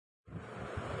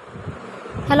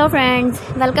Hello friends,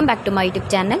 welcome back to my YouTube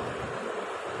channel.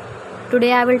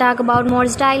 Today I will talk about more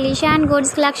stylish and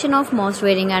gorgeous collection of most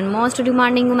wearing and most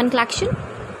demanding women collection.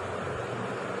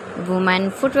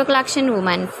 Women footwear collection,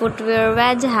 women footwear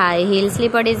wedge, high heel,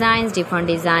 slipper designs,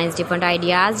 different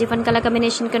ideas, different color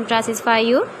combination contrasts for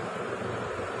you.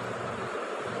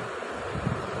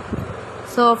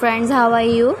 So friends, how are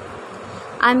you?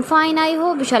 I'm fine. I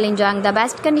hope you shall enjoying the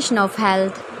best condition of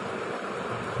health.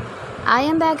 I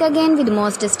am back again with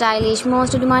most stylish,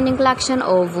 most demanding collection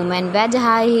of women wedge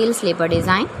high heel slipper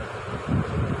design.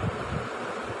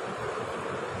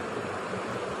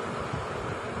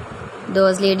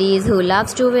 Those ladies who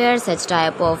loves to wear such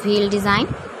type of heel design.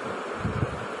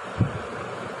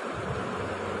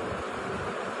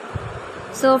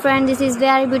 So friends, this is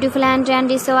very beautiful and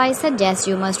trendy, so I suggest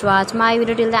you must watch my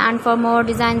video till the end for more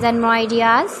designs and more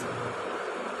ideas.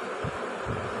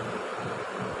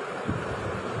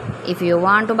 If you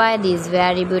want to buy these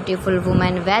very beautiful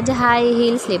women wedge high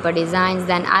heel slipper designs,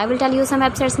 then I will tell you some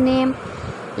websites name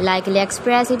like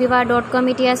AliExpress, epy.com,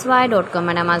 etsy.com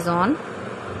and Amazon.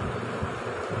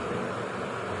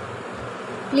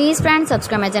 Please friends,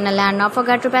 subscribe my channel and not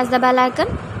forget to press the bell icon.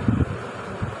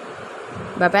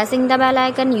 By pressing the bell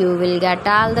icon, you will get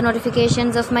all the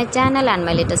notifications of my channel and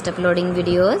my latest uploading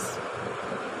videos.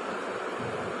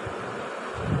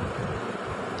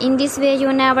 In this way,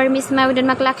 you never miss my video in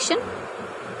my collection.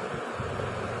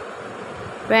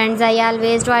 Friends, I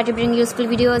always try to bring useful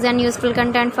videos and useful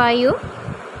content for you.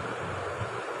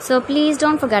 So please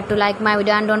don't forget to like my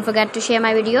video and don't forget to share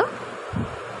my video.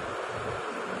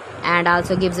 And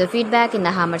also give your feedback in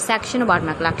the comment section about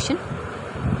my collection.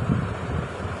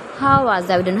 How was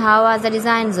the video and how was the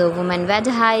designs of women wedge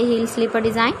high heel slipper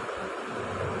design?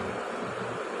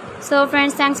 So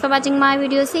friends, thanks for watching my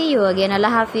video. See you again. Allah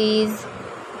Hafiz.